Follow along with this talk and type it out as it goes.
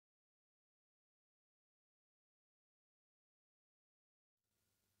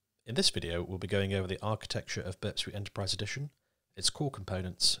In this video, we'll be going over the architecture of Burp Suite Enterprise Edition, its core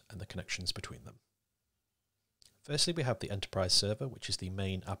components, and the connections between them. Firstly, we have the Enterprise Server, which is the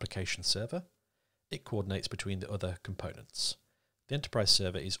main application server. It coordinates between the other components. The Enterprise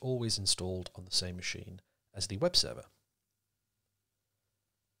Server is always installed on the same machine as the web server.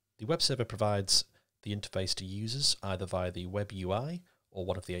 The web server provides the interface to users either via the web UI or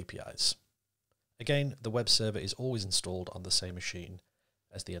one of the APIs. Again, the web server is always installed on the same machine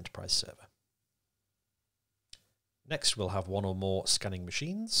as the enterprise server. Next, we'll have one or more scanning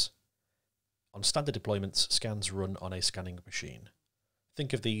machines. On standard deployments, scans run on a scanning machine.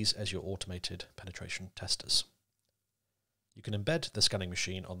 Think of these as your automated penetration testers. You can embed the scanning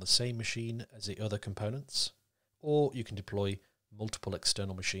machine on the same machine as the other components, or you can deploy multiple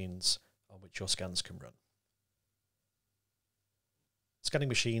external machines on which your scans can run. Scanning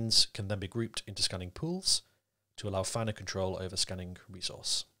machines can then be grouped into scanning pools to allow finer control over scanning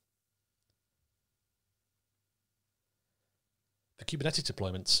resource. For Kubernetes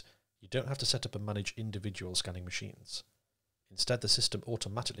deployments, you don't have to set up and manage individual scanning machines. Instead, the system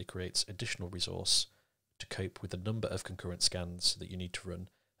automatically creates additional resource to cope with the number of concurrent scans that you need to run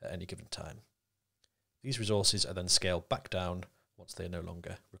at any given time. These resources are then scaled back down once they are no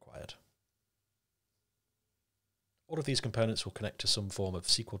longer required. All of these components will connect to some form of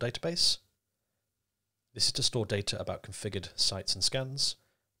SQL database. This is to store data about configured sites and scans,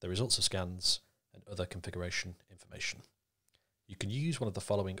 the results of scans, and other configuration information. You can use one of the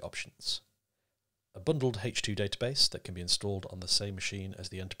following options: a bundled H2 database that can be installed on the same machine as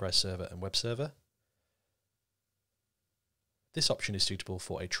the enterprise server and web server. This option is suitable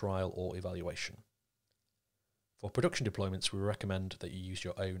for a trial or evaluation. For production deployments, we recommend that you use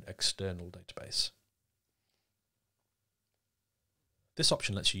your own external database. This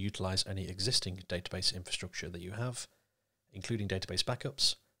option lets you utilize any existing database infrastructure that you have, including database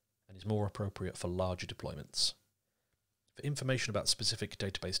backups, and is more appropriate for larger deployments. For information about specific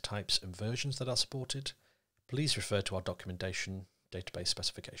database types and versions that are supported, please refer to our documentation database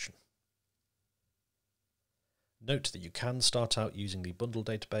specification. Note that you can start out using the bundle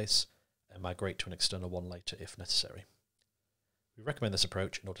database and migrate to an external one later if necessary. We recommend this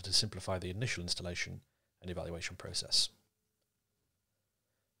approach in order to simplify the initial installation and evaluation process.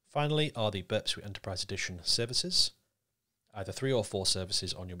 Finally are the Burp Suite Enterprise Edition services, either 3 or 4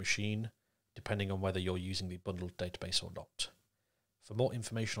 services on your machine, depending on whether you're using the bundled database or not. For more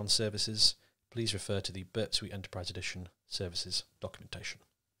information on services, please refer to the Burp Suite Enterprise Edition services documentation.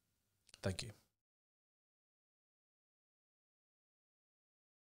 Thank you.